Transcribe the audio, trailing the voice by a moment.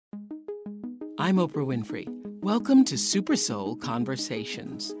I'm Oprah Winfrey. Welcome to Super Soul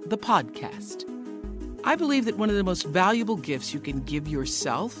Conversations, the podcast. I believe that one of the most valuable gifts you can give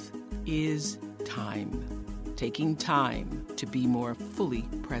yourself is time. Taking time to be more fully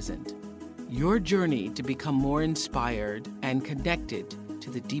present. Your journey to become more inspired and connected to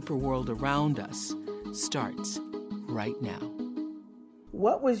the deeper world around us starts right now.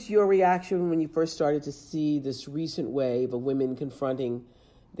 What was your reaction when you first started to see this recent wave of women confronting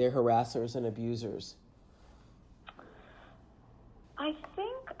their harassers and abusers? I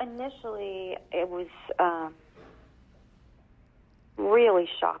think initially it was really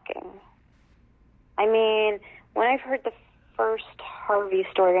shocking. I mean, when I've heard the first Harvey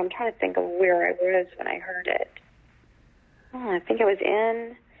story, I'm trying to think of where I was when I heard it. I think it was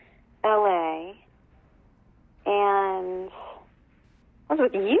in L.A., and I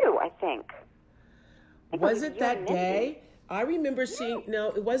was with you, I think. Was it that day? I remember seeing, no,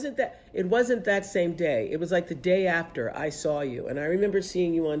 it wasn't that same day. It was like the day after I saw you. And I remember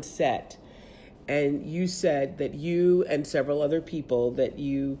seeing you on set. And you said that you and several other people that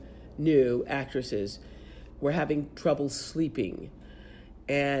you knew, actresses, were having trouble sleeping.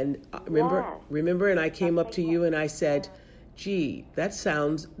 And remember, and I came up to you and I said, gee, that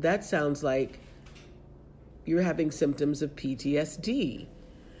sounds like you're having symptoms of PTSD.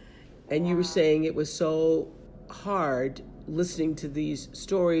 And you were saying it was so hard listening to these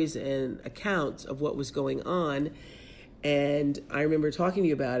stories and accounts of what was going on. And I remember talking to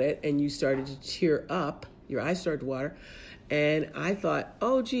you about it, and you started to tear up. Your eyes started to water. And I thought,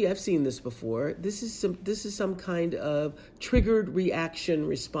 oh, gee, I've seen this before. This is some kind of triggered reaction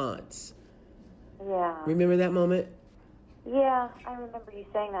response. Yeah. Remember that moment? Yeah, I remember you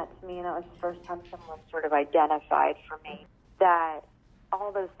saying that to me, and that was the first time someone sort of identified for me that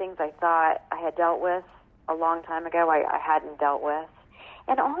all those things I thought I had dealt with a long time ago, I hadn't dealt with.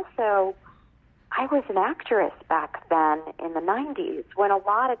 And also, I was an actress back then in the 90s when a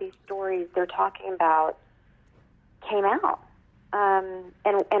lot of these stories they're talking about came out. And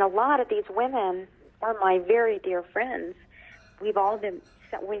a lot of these women are my very dear friends. We've all been,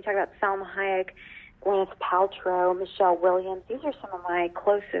 when you talk about Salma Hayek, Gwyneth Paltrow, Michelle Williams, these are some of my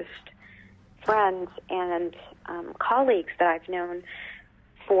closest friends and colleagues that I've known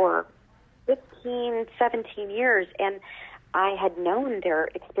for 15, 17 years, and I had known their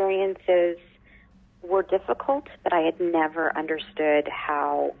experiences were difficult, but I had never understood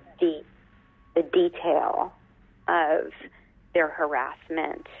how deep the detail of their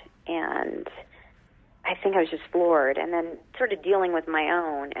harassment, and I think I was just floored. And then sort of dealing with my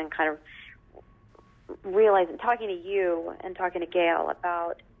own and kind of realizing, talking to you and talking to Gail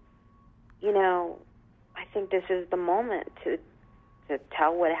about, I think this is the moment to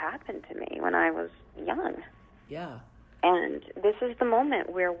tell what happened to me when I was young. Yeah. And this is the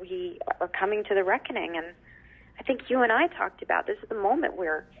moment where we are coming to the reckoning. And I think you and I talked about this is the moment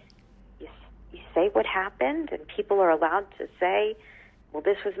where you say what happened and people are allowed to say, well,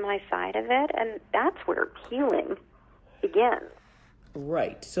 this was my side of it. And that's where healing begins.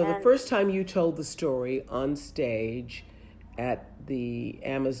 Right. So the first time you told the story on stage at the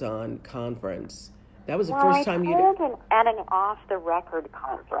Amazon conference, that was the first time you... I told at an off-the-record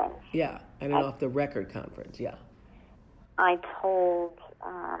conference. Yeah, at an off-the-record conference, yeah. I told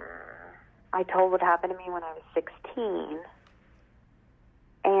what happened to me when I was 16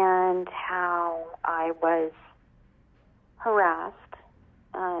 and how I was harassed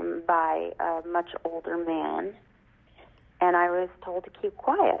by a much older man, and I was told to keep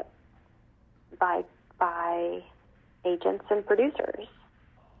quiet by agents and producers.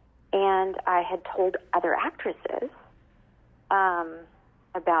 And I had told other actresses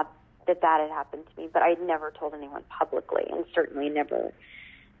about that had happened to me, but I had never told anyone publicly, and certainly had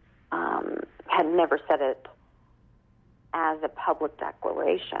never said it as a public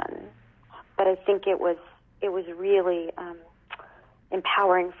declaration. But I think it was really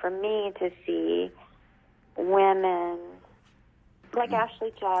empowering for me to see women like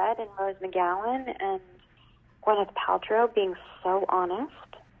Ashley Judd and Rose McGowan and Gwyneth Paltrow being so honest.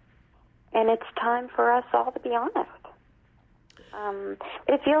 And it's time for us all to be honest.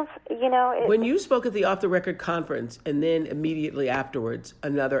 It feels, when you spoke at the off-the-record conference, and then immediately afterwards,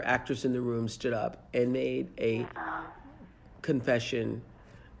 another actress in the room stood up and made a confession.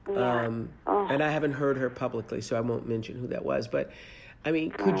 And I haven't heard her publicly, so I won't mention who that was. But, I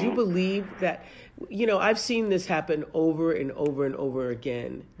mean, could you believe that, I've seen this happen over and over and over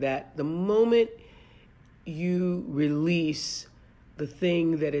again, that the moment you release the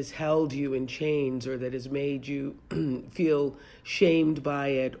thing that has held you in chains or that has made you feel shamed by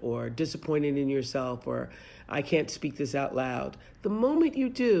it or disappointed in yourself or I can't speak this out loud. The moment you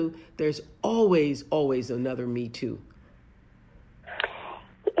do, there's always, always another Me Too.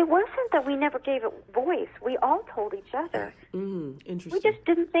 It wasn't that we never gave it voice. We all told each other. Interesting. We just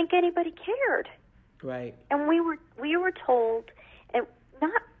didn't think anybody cared. Right. And we were told, and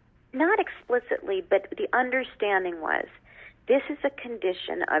not explicitly, but the understanding was, this is a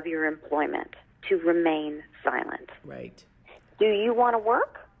condition of your employment to remain silent. Right. Do you want to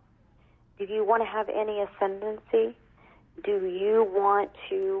work? Do you want to have any ascendancy? Do you want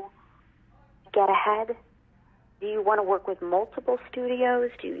to get ahead? Do you want to work with multiple studios?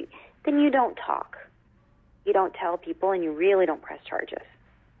 Then you don't talk. You don't tell people, and you really don't press charges.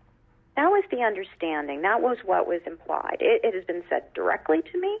 That was the understanding. That was what was implied. It has been said directly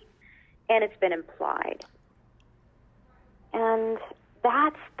to me, and it's been implied. And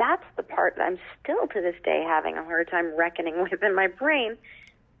that's the part that I'm still to this day having a hard time reckoning with in my brain,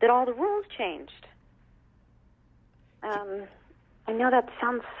 that all the rules changed. I know that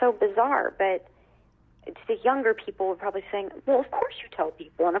sounds so bizarre, but the younger people were probably saying, well, of course you tell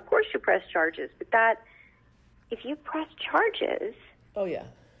people, and of course you press charges, but that if you press charges... Oh, yeah.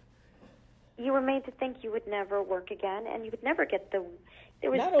 You were made to think you would never work again, and you would never get the...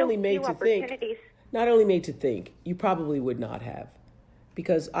 There was Not so only made few to think, opportunities. not only made to think, you probably would not have.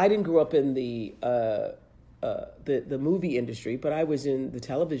 Because I didn't grow up in the movie industry, but I was in the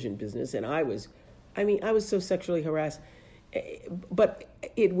television business, and I was so sexually harassed. But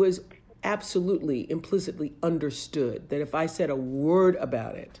it was absolutely implicitly understood that if I said a word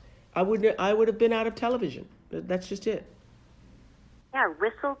about it, I would have been out of television. That's just it. Yeah,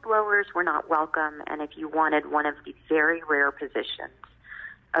 whistleblowers were not welcome, and if you wanted one of the very rare positions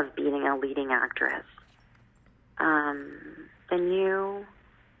of being a leading actress, then you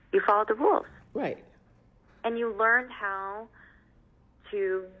followed the rules. Right. And you learned how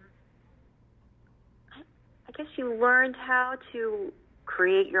to, I guess you learned how to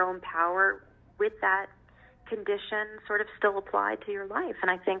create your own power with that condition sort of still applied to your life. And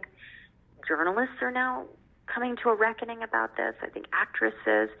I think journalists are now coming to a reckoning about this. I think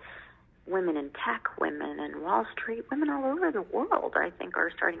actresses, women in tech, women in Wall Street, women all over the world, I think,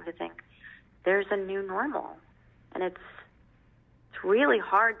 are starting to think there's a new normal. And it's really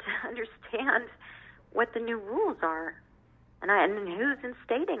hard to understand what the new rules are and who's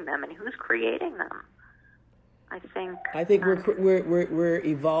instating them and who's creating them. I think we're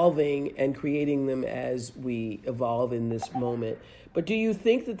evolving and creating them as we evolve in this moment. But do you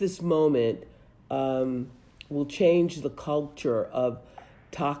think that this moment will change the culture of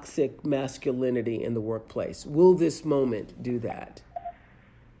toxic masculinity in the workplace? Will this moment do that?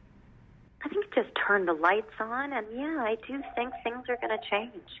 I think it just turned the lights on, and yeah, I do think things are going to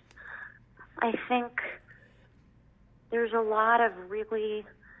change. I think there's a lot of really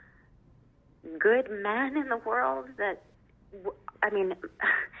good men in the world that,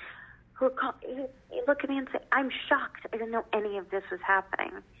 who look at me and say, I'm shocked. I didn't know any of this was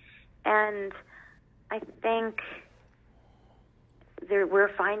happening. And I think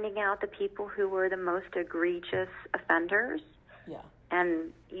we're finding out the people who were the most egregious offenders. Yeah.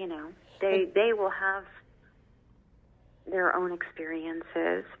 And, they will have their own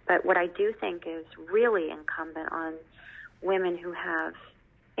experiences. But what I do think is really incumbent on women who have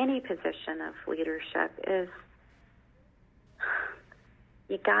any position of leadership is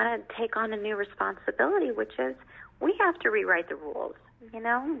you got to take on a new responsibility, which is we have to rewrite the rules.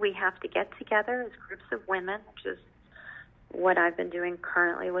 We have to get together as groups of women, which is what I've been doing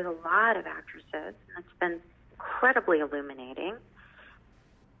currently with a lot of actresses. And it's been incredibly illuminating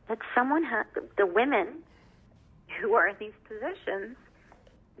that the women who are in these positions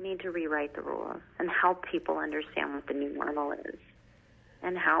need to rewrite the rules and help people understand what the new normal is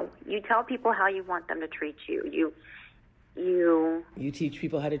and how you tell people how you want them to treat you. You teach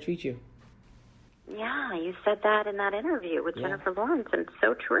people how to treat you. Yeah, you said that in that interview with Jennifer Lawrence, and it's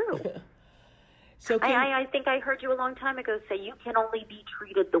so true. So I think I heard you a long time ago say you can only be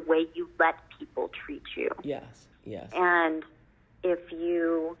treated the way you let people treat you. Yes. And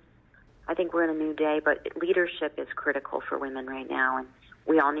I think we're in a new day, but leadership is critical for women right now, and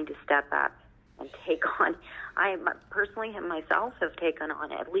we all need to step up and take on. I personally myself have taken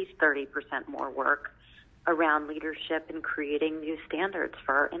on at least 30% more work around leadership and creating new standards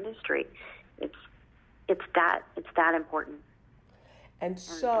for our industry. It's that important. And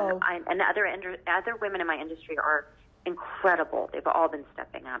so, and other women in my industry are incredible. They've all been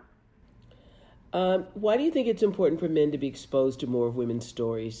stepping up. Why do you think it's important for men to be exposed to more of women's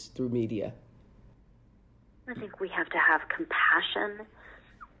stories through media? I think we have to have compassion.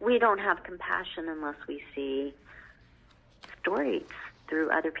 We don't have compassion unless we see stories through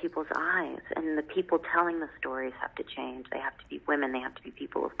other people's eyes, and the people telling the stories have to change. They have to be women. They have to be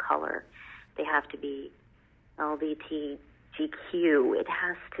people of color. They have to be LGBTQ. It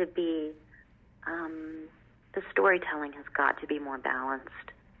has to be, the storytelling has got to be more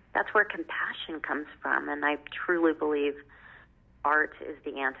balanced. That's where compassion comes from, and I truly believe art is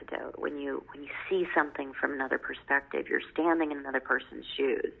the antidote. When you see something from another perspective, you're standing in another person's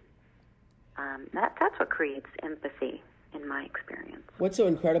shoes. That's what creates empathy, in my experience. What's so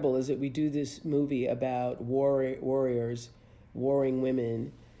incredible is that we do this movie about warriors, warring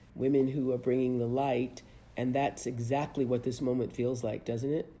women who are bringing the light, and that's exactly what this moment feels like,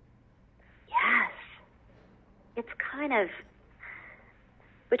 doesn't it? Yes. It's kind of,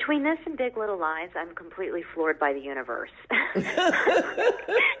 between this and Big Little Lies, I'm completely floored by the universe. I'm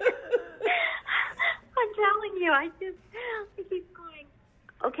telling you, I keep going,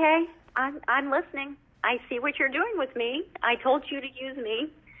 okay, I'm listening. I see what you're doing with me. I told you to use me.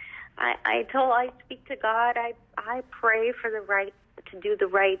 I speak to God. I pray for to do the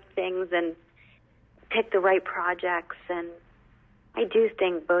right things and pick the right projects. And I do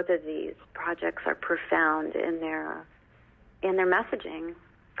think both of these projects are profound in their messaging.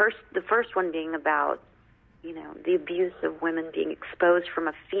 The first one being about, the abuse of women being exposed from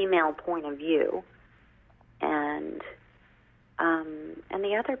a female point of view, and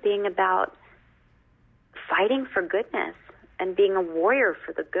the other being about fighting for goodness and being a warrior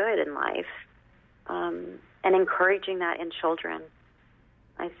for the good in life, and encouraging that in children.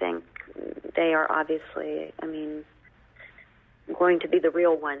 I think they are obviously, going to be the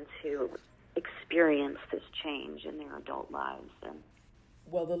real ones who experience this change in their adult lives. And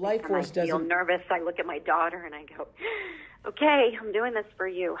well, the life force doesn't. I feel nervous. I look at my daughter and I go, "Okay, I'm doing this for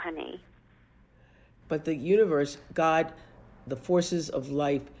you, honey." But the universe, God, the forces of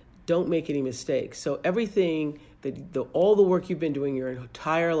life don't make any mistakes. So everything all the work you've been doing your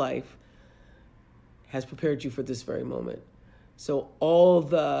entire life has prepared you for this very moment. So all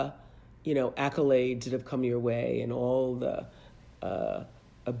the, accolades that have come your way and all the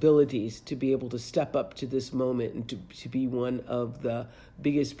abilities to be able to step up to this moment and to be one of the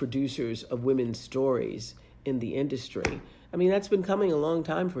biggest producers of women's stories in the industry. That's been coming a long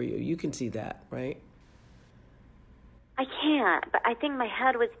time for you. You can see that, right? I can't, but I think my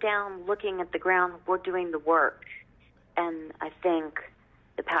head was down looking at the ground. We're doing the work. And I think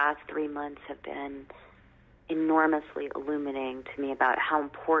the past 3 months have been enormously illuminating to me about how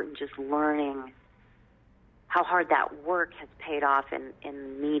important just learning how hard that work has paid off in the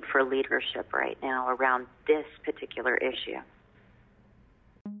need for leadership right now around this particular issue.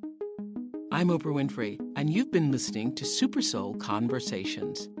 I'm Oprah Winfrey, and you've been listening to Super Soul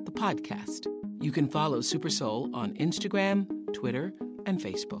Conversations, the podcast. You can follow Super Soul on Instagram, Twitter, and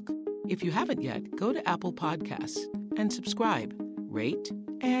Facebook. If you haven't yet, go to Apple Podcasts and subscribe, rate,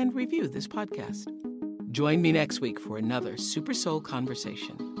 and review this podcast. Join me next week for another Super Soul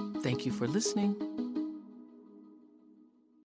Conversation. Thank you for listening.